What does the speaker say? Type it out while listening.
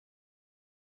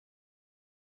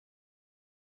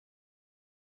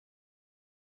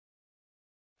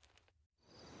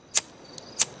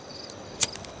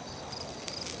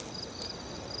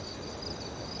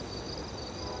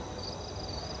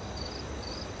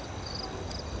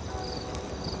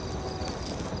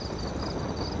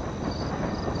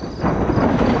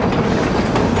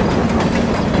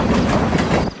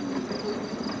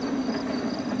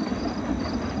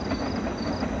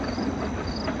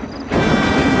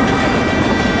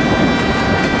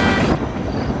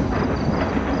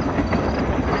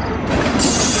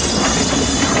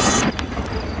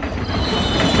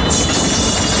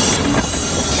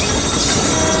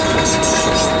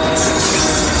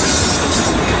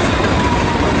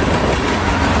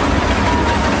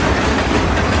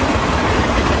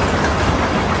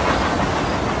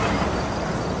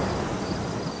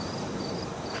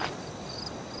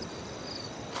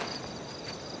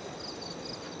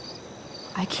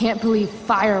can't believe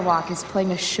Firewalk is playing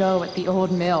a show at the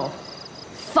old mill.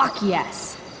 Fuck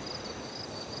yes!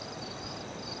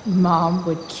 Mom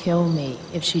would kill me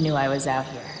if she knew I was out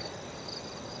here.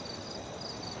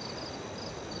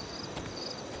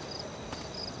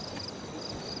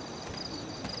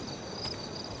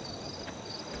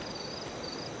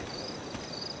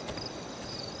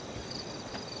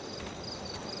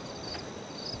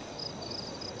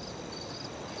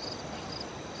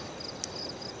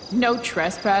 No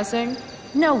trespassing?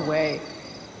 No way.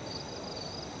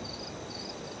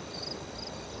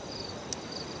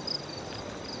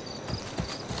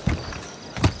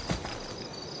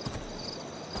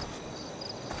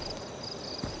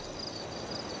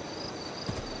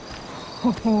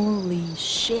 Holy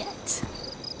shit.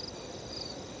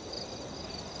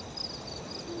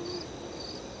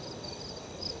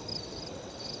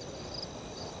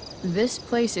 This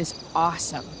place is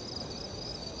awesome.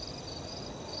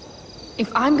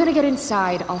 If I'm gonna get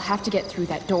inside, I'll have to get through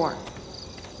that door.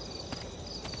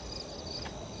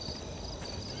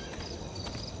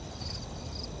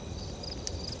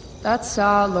 That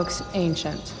saw looks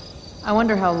ancient. I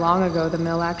wonder how long ago the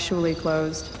mill actually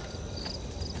closed.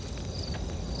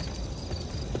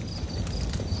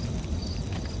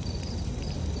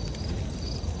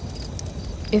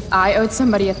 If I owed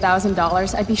somebody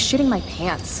 $1,000, I'd be shitting my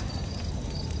pants.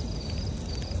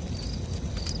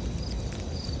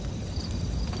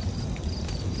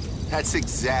 That's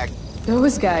exact.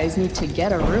 Those guys need to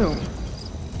get a room.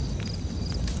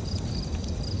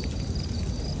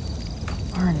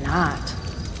 Or not.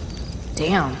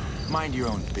 Damn. Mind your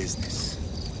own business.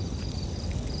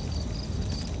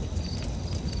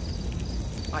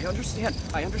 I understand,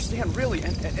 really,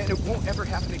 and it won't ever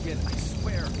happen again, I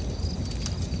swear.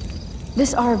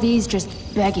 This RV's just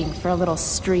begging for a little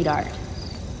street art.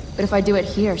 But if I do it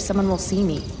here, someone will see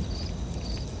me.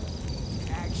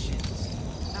 Actions.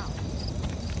 Now.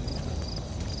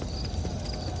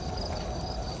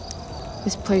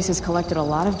 This place has collected a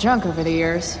lot of junk over the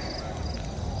years.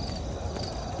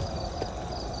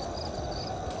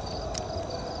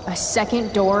 A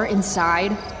second door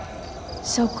inside?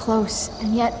 So close,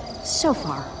 and yet so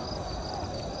far.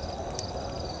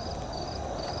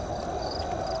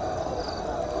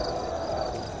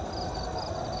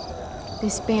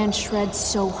 This band shreds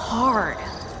so hard.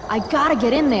 I gotta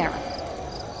get in there.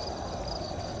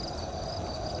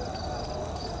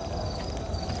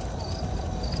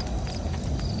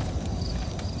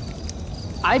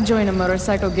 I'd join a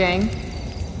motorcycle gang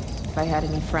if I had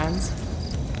any friends.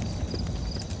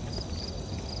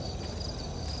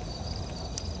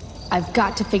 I've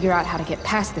got to figure out how to get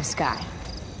past this guy.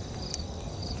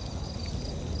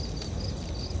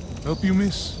 Help you,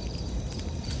 miss?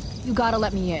 You gotta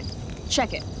let me in.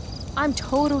 Check it. I'm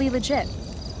totally legit.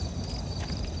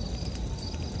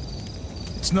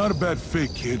 It's not a bad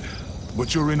fake, kid,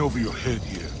 but you're in over your head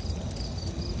here.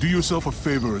 Do yourself a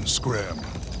favor and scram.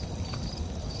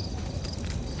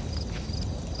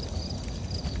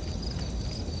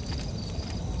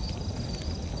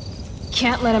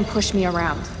 Can't let him push me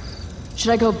around.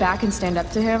 Should I go back and stand up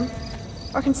to him?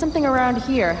 Or can something around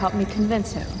here help me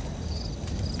convince him?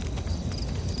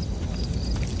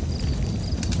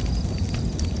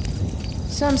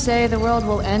 Some say the world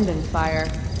will end in fire.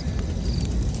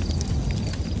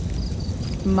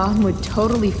 Mom would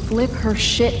totally flip her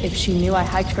shit if she knew I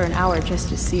hiked for an hour just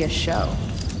to see a show.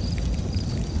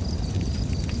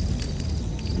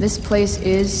 This place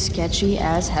is sketchy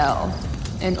as hell.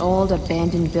 An old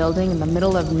abandoned building in the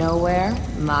middle of nowhere,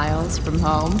 miles from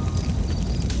home.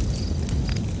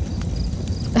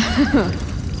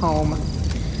 Home.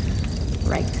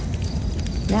 Right.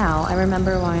 Now I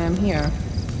remember why I'm here.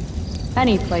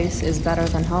 Any place is better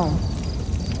than home.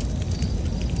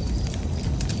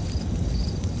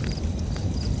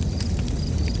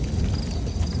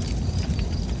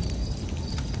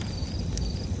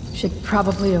 Should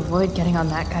probably avoid getting on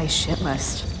that guy's shit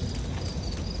list.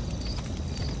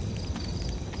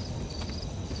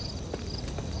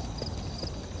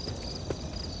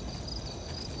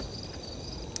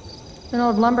 An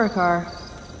old lumber car.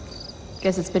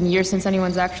 Guess it's been years since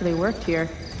anyone's actually worked here.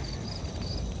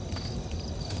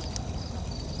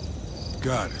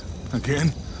 God, again?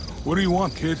 What do you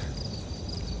want, kid?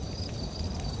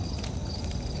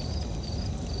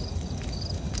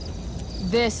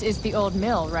 This is the old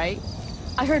mill, right?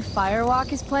 I heard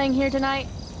Firewalk is playing here tonight.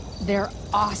 They're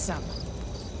awesome.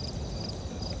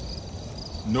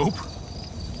 Nope.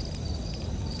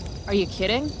 Are you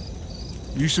kidding?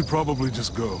 You should probably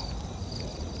just go.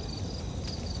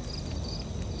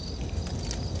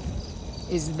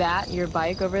 Is that your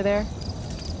bike over there?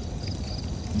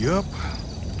 Yup.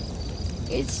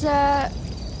 It's,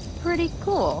 pretty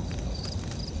cool.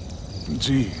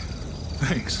 Gee,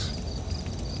 thanks.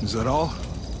 Is that all?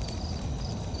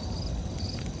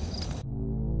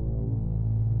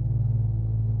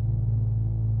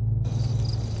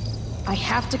 I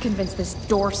have to convince this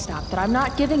doorstop that I'm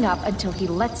not giving up until he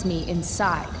lets me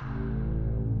inside.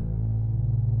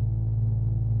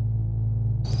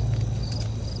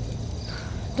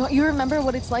 Don't you remember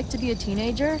what it's like to be a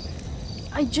teenager?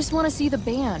 I just want to see the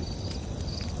band.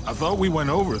 I thought we went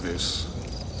over this.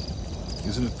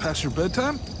 Isn't it past your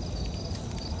bedtime?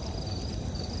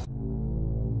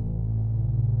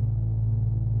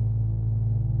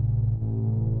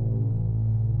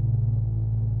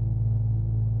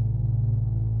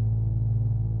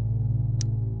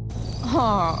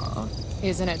 Aw,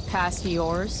 isn't it past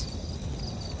yours?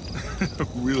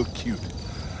 Real cute.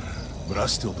 But I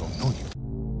still don't know you.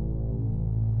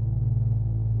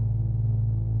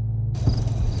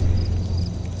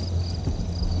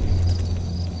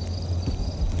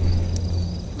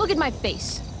 Look at my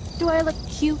face. Do I look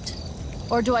cute?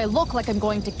 Or do I look like I'm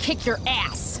going to kick your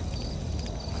ass?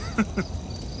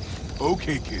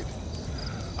 Okay, kid.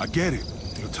 I get it.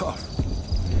 You're tough.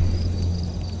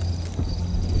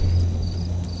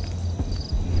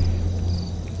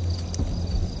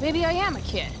 Maybe I am a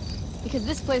kid. Because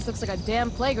this place looks like a damn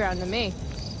playground to me.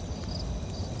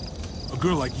 A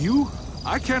girl like you?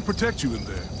 I can't protect you in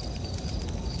there.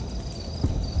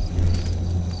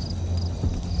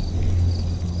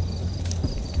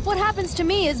 What happens to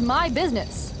me is my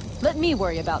business. Let me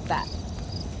worry about that.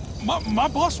 My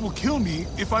boss will kill me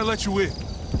if I let you in.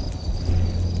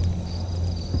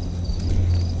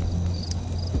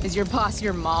 Is your boss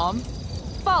your mom?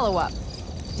 Follow up.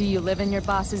 Do you live in your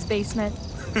boss's basement?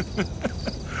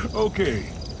 Okay,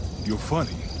 you're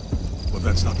funny, but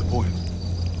that's not the point.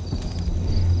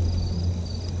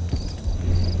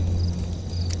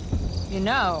 You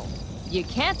know, you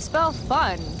can't spell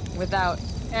fun without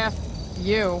F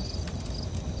you.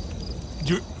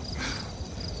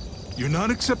 You're not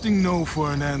accepting no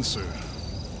for an answer,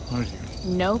 are you?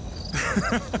 Nope.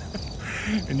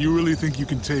 And you really think you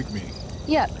can take me?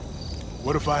 Yep.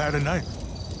 What if I had a knife?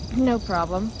 No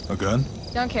problem. A gun?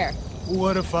 Don't care.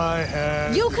 What if I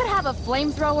had... You could have a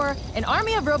flamethrower, an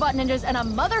army of robot ninjas, and a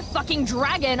motherfucking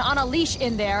dragon on a leash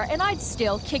in there, and I'd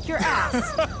still kick your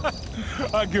ass.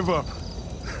 I give up.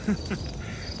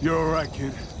 You're all right,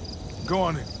 kid. Go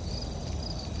on in.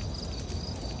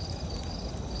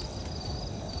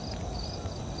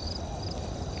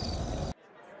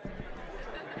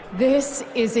 This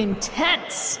is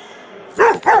intense.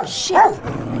 Shit.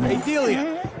 Hey,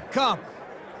 Delia, come.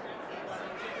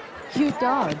 Cute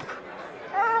dog.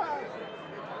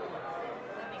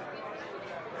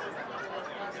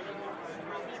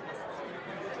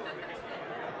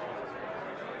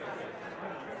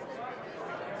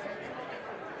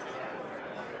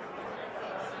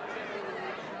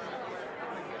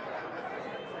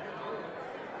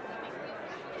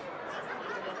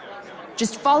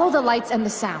 Just follow the lights and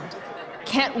the sound.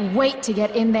 Can't wait to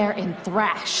get in there and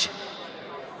thrash.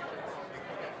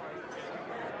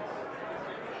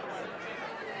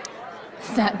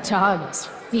 That dog is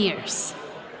fierce.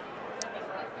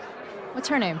 What's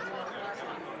her name?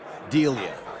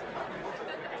 Delia.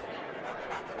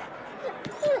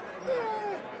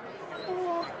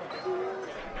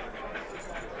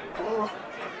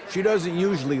 She doesn't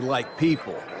usually like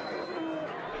people.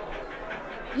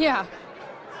 Yeah.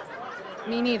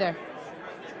 Me neither.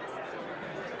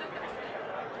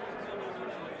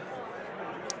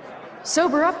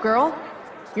 Sober up, girl.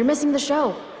 You're missing the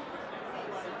show.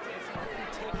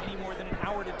 Take any more than an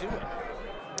hour to do it.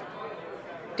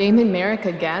 Damon Merrick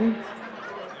again?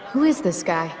 Who is this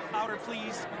guy? Louder,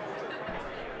 please.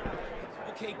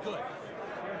 Okay, good.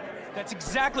 That's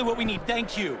exactly what we need,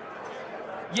 thank you.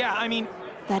 Yeah, I mean...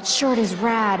 That shirt is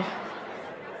rad.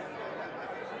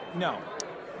 No.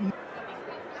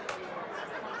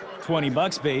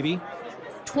 $20, baby.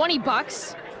 20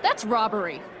 bucks? That's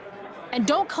robbery. And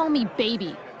don't call me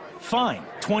baby. Fine,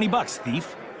 $20,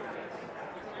 thief.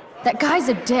 That guy's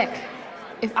a dick.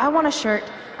 If I want a shirt,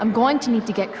 I'm going to need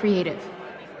to get creative.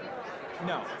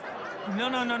 No.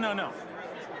 No.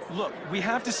 Look, we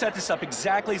have to set this up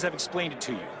exactly as I've explained it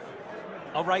to you.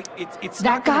 All right? It's That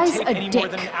not gonna guy's take a any more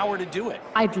dick. than an hour to do it.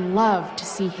 I'd love to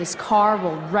see his car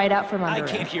roll right out from under I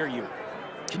can't him. hear you.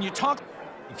 Can you talk?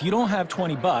 If you don't have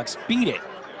 $20, beat it.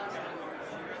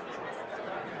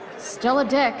 Still a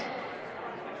dick.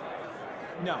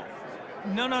 No.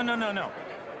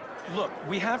 Look,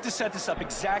 we have to set this up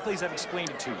exactly as I've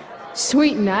explained it to you.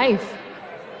 Sweet knife.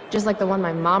 Just like the one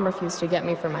my mom refused to get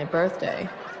me for my birthday.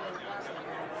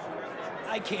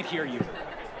 I can't hear you.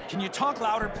 Can you talk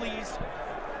louder, please?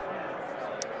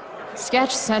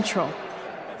 Sketch Central.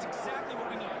 That's exactly what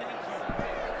we need. Thank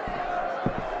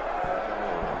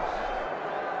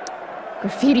you.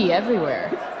 Graffiti everywhere.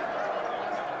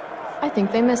 I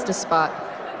think they missed a spot.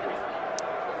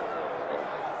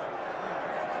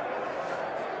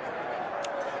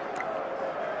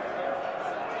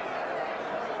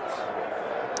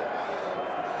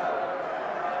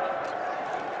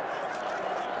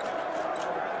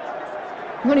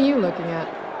 What are you looking at?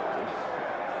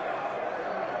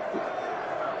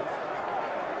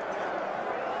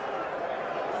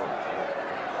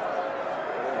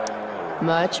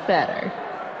 Much better.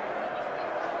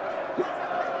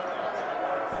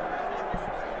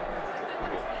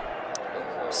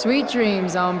 Sweet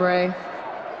dreams, hombre.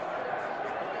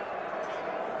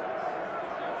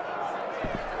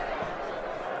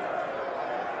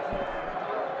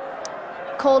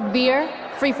 Cold beer,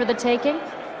 free for the taking.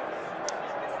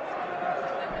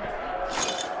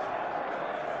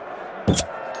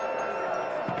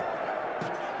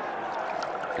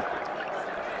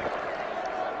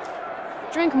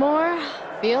 Drink more,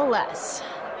 feel less.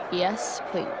 Yes,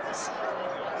 please.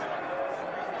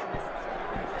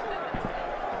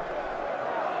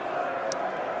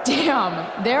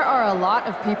 Damn, there are a lot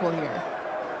of people here.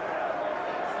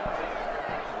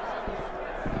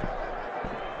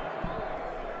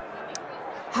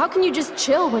 How can you just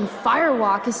chill when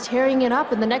Firewalk is tearing it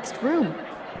up in the next room?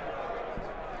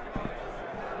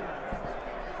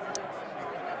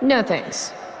 No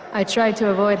thanks. I try to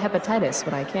avoid hepatitis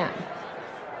when I can.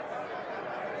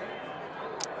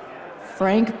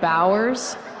 Frank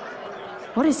Bowers?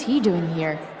 What is he doing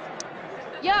here?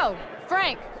 Yo,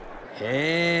 Frank!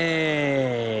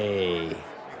 Hey!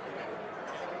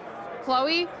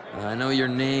 Chloe? I know your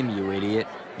name, you idiot.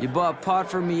 You bought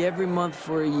pot for me every month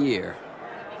for a year.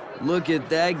 Look at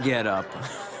that getup.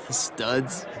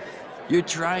 Studs. You're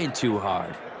trying too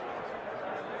hard.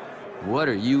 What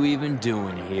are you even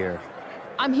doing here?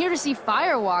 I'm here to see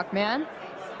Firewalk, man.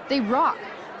 They rock.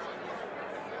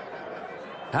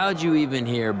 How'd you even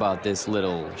hear about this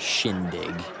little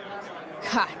shindig?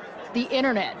 God, the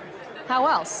internet. How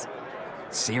else?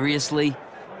 Seriously?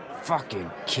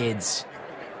 Fucking kids.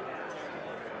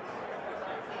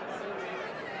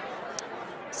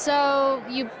 So,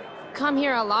 you come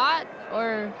here a lot,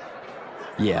 or?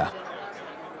 Yeah.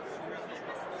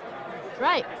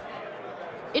 Right.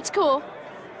 It's cool.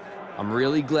 I'm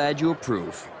really glad you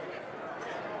approve.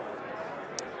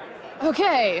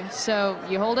 Okay, so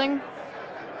you holding?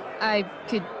 I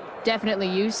could definitely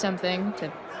use something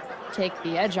to take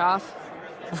the edge off.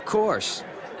 Of course.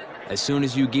 As soon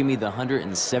as you give me the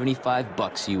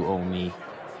 $175 you owe me.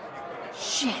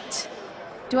 Shit.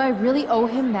 Do I really owe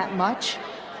him that much?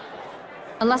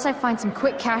 Unless I find some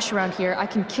quick cash around here, I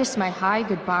can kiss my high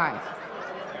goodbye.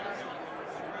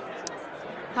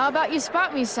 How about you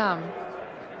spot me some?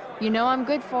 You know I'm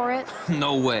good for it.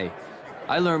 No way.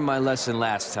 I learned my lesson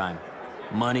last time.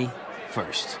 Money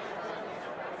first.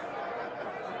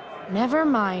 Never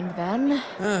mind, then.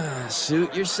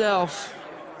 Suit yourself.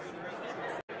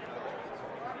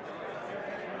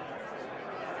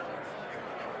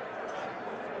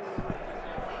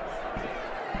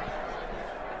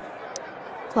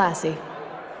 Classy.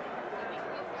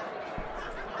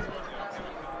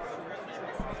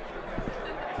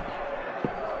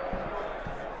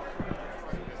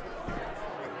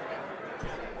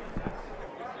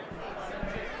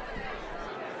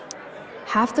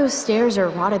 Half those stairs are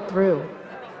rotted through.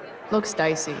 Looks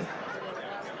dicey.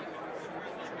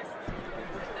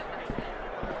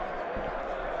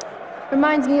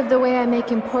 Reminds me of the way I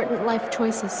make important life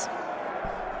choices.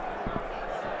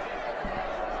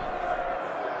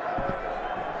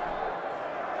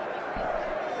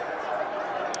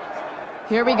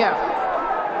 Here we go.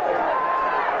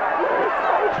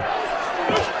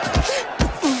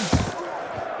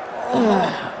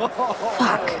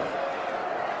 Fuck.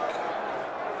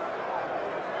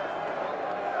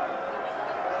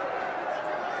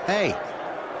 Hey,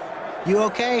 you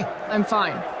okay? I'm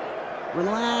fine.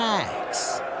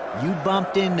 Relax. You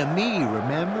bumped into me,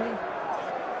 remember?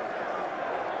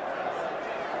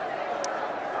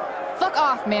 Fuck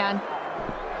off, man.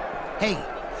 Hey,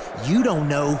 you don't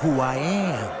know who I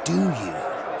am, do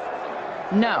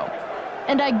you? No.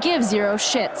 And I give zero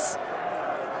shits.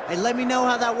 Hey, let me know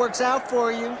how that works out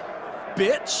for you.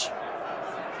 Bitch!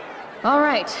 All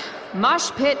right.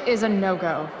 Mosh pit is a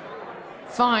no-go.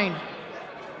 Fine.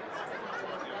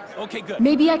 Okay, good.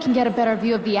 Maybe I can get a better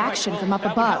view of the action Right, from well, up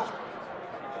that would above. help.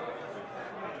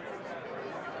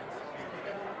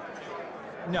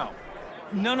 No.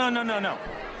 No.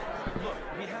 Look,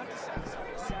 we have to set this up.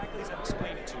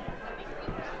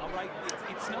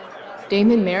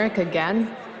 Damon Merrick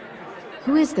again?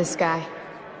 Who is this guy?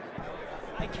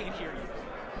 I can't hear you.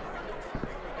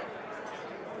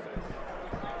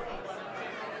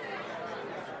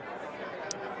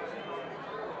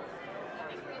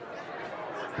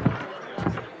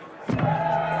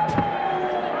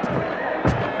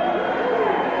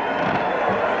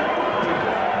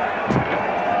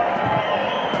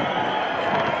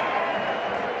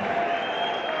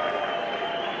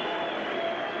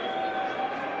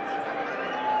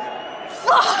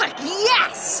 Fuck,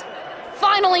 yes!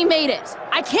 Finally made it!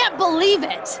 I can't believe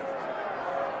it!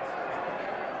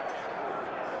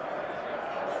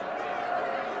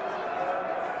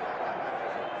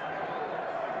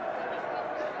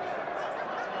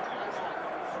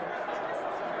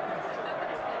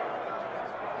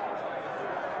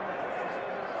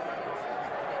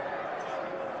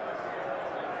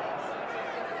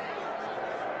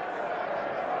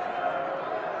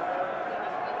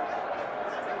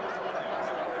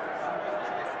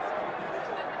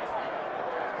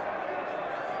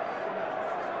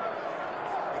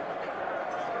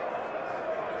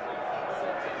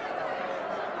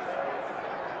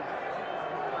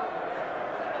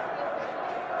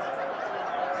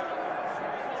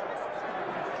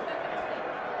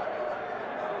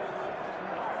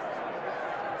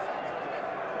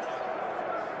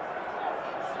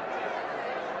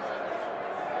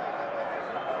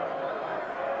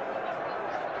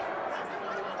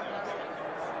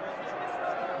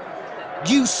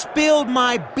 You spilled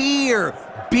my beer,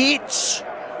 bitch!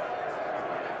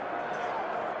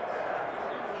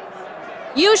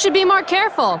 You should be more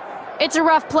careful. It's a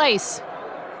rough place.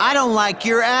 I don't like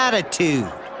your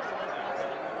attitude.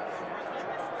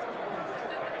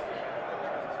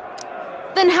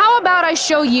 Then how about I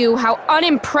show you how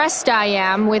unimpressed I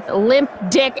am with limp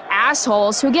dick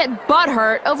assholes who get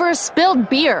butthurt over a spilled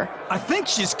beer? I think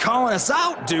she's calling us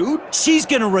out, dude. She's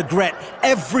gonna regret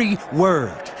every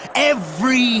word.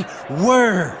 Every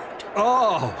word.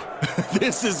 Oh,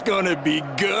 this is gonna be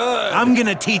good. I'm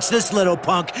gonna teach this little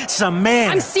punk some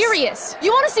manners. I'm serious.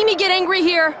 You want to see me get angry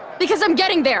here? Because I'm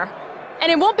getting there.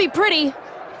 And it won't be pretty.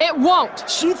 It won't.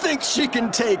 She thinks she can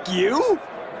take you?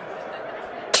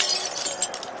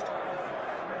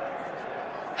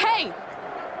 Hey!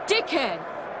 Dickhead!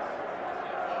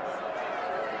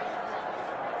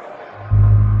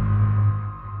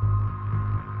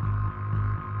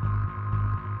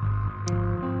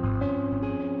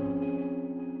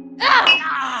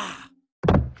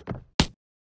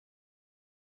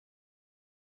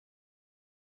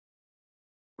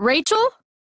 Rachel?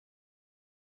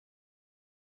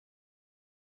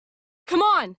 Come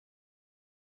on!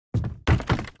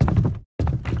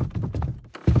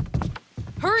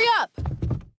 Hurry up!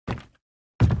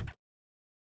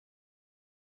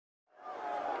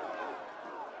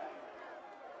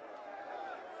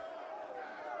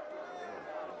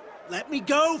 Let me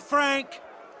go, Frank!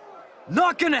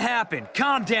 Not gonna happen.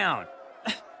 Calm down.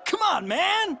 Come on,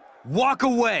 man! Walk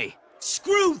away.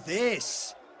 Screw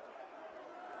this!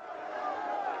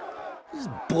 This is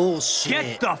bullshit.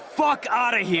 Get the fuck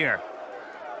out of here.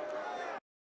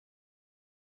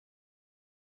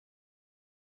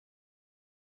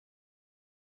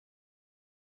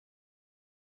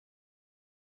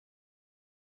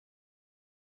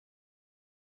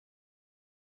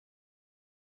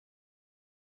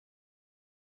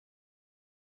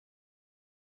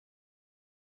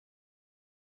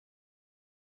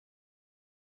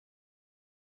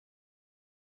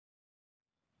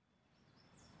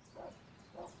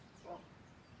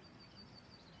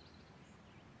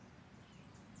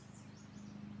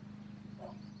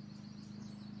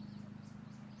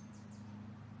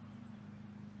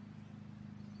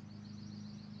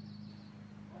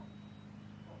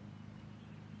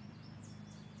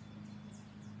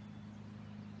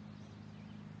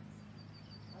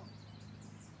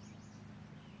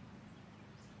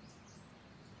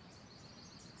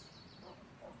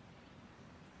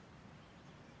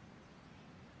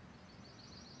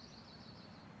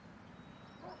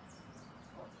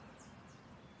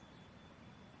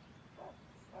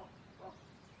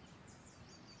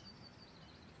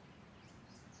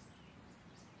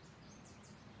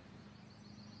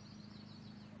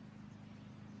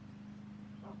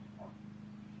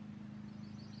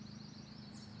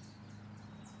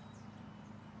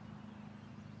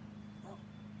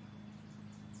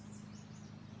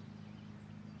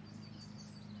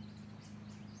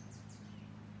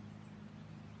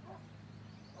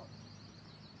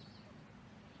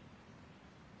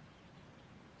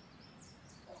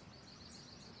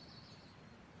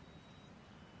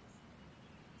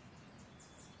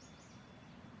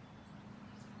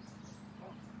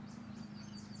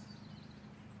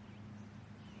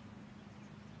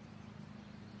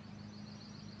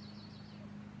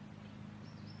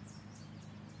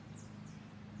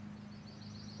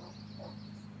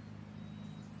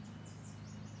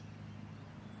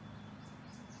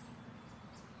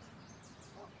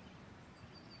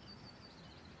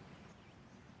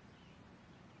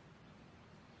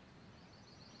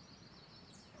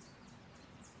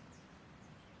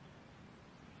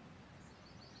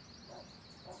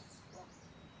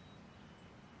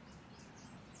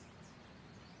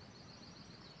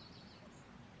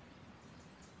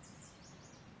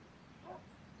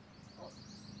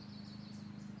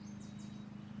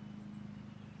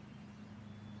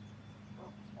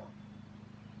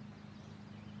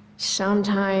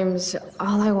 Sometimes,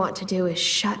 all I want to do is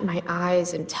shut my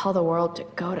eyes and tell the world to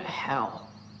go to hell.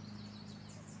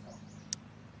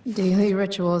 Daily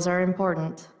rituals are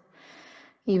important,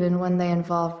 even when they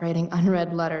involve writing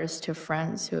unread letters to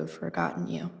friends who have forgotten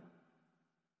you.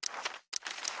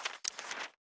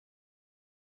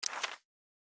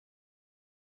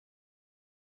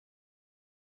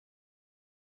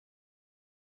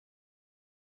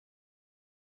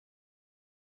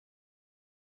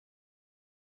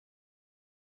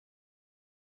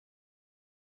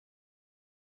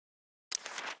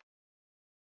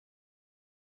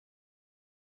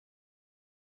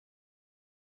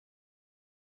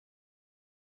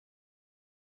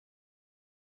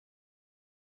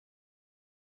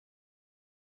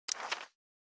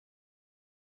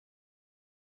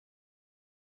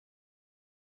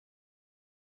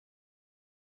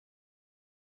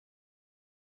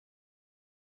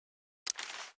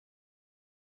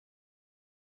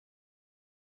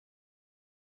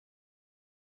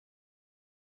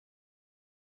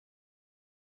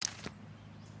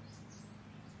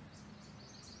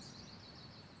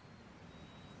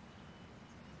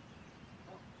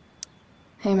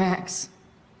 Hey, Max.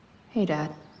 Hey,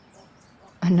 Dad.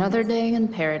 Another day in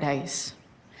paradise,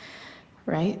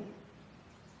 right?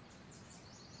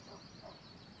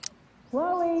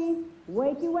 Chloe,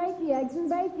 wakey, wakey, eggs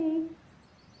and bakey.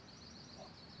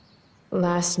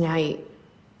 Last night,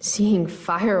 seeing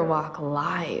Firewalk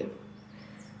live.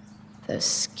 Those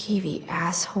skeevy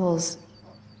assholes.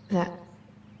 That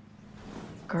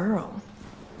girl.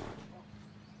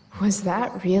 Was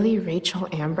that really Rachel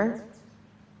Amber?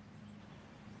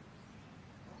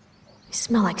 You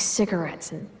smell like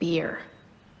cigarettes and beer.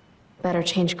 Better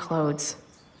change clothes.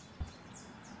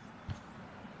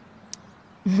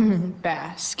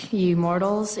 Bask, ye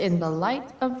mortals, in the light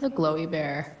of the glowy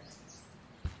bear.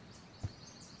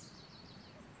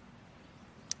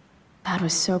 Dad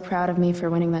was so proud of me for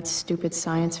winning that stupid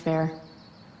science fair.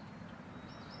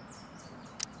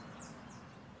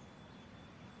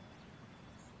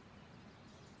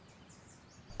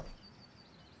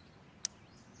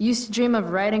 Used to dream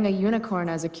of riding a unicorn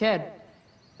as a kid,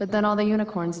 but then all the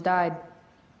unicorns died.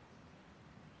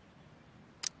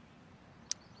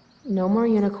 No more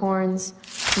unicorns,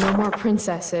 no more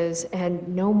princesses,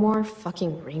 and no more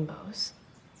fucking rainbows.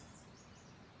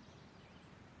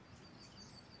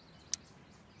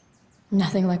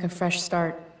 Nothing like a fresh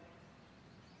start.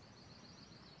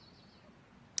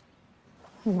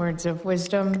 Words of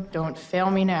wisdom, don't fail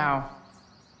me now.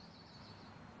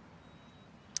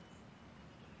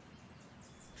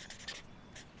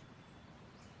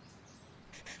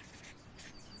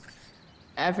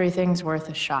 Everything's worth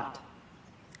a shot.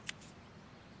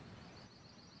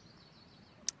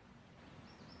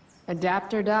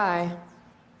 Adapt or die.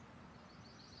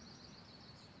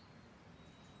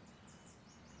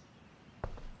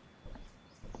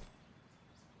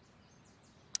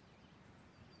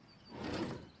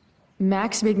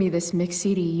 Max made me this mix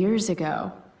CD years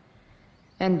ago.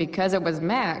 And because it was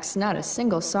Max, not a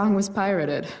single song was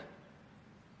pirated.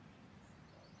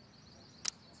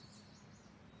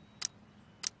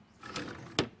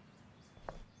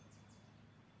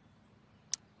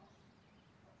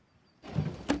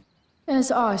 As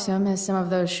awesome as some of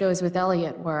those shows with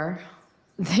Elliot were,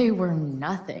 they were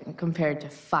nothing compared to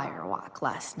Firewalk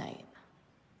last night.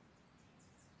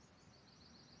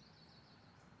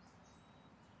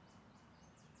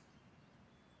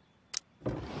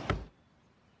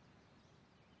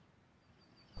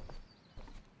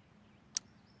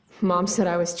 Mom said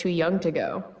I was too young to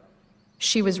go.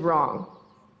 She was wrong,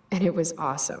 and it was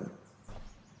awesome.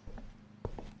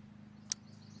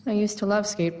 I used to love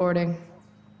skateboarding.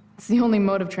 It's the only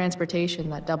mode of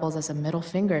transportation that doubles as a middle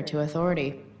finger to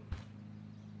authority.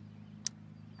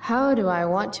 How do I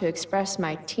want to express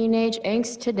my teenage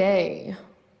angst today?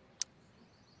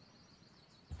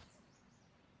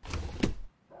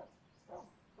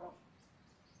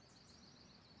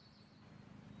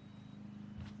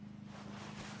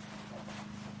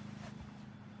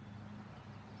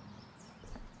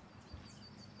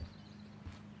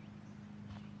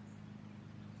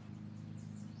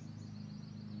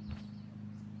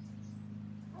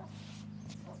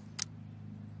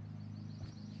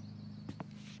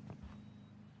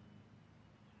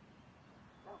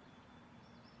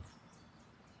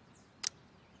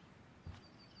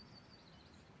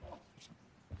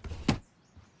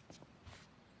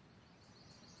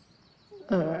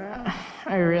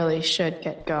 I really should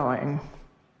get going.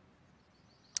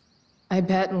 I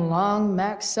bet long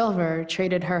Max Silver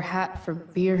traded her hat for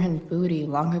beer and booty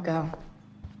long ago.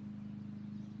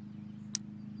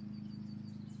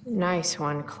 Nice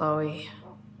one, Chloe.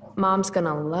 Mom's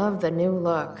gonna love the new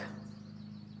look.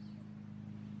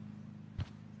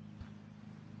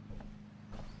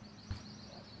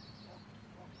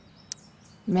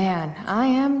 Man, I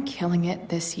am killing it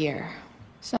this year.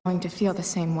 So I'm going to feel the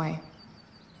same way.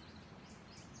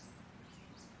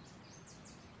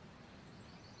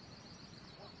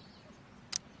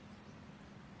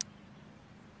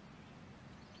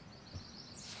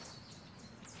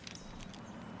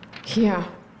 Yeah,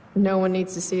 no one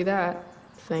needs to see that.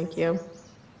 Thank you.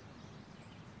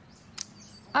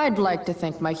 I'd like to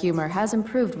think my humor has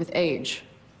improved with age.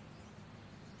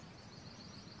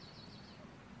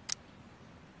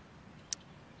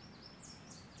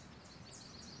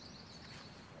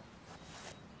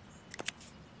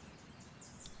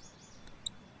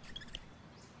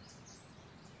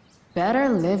 Better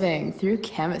living through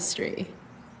chemistry.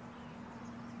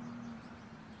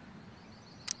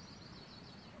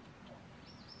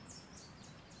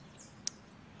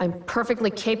 I'm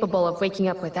perfectly capable of waking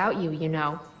up without you, you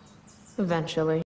know. Eventually.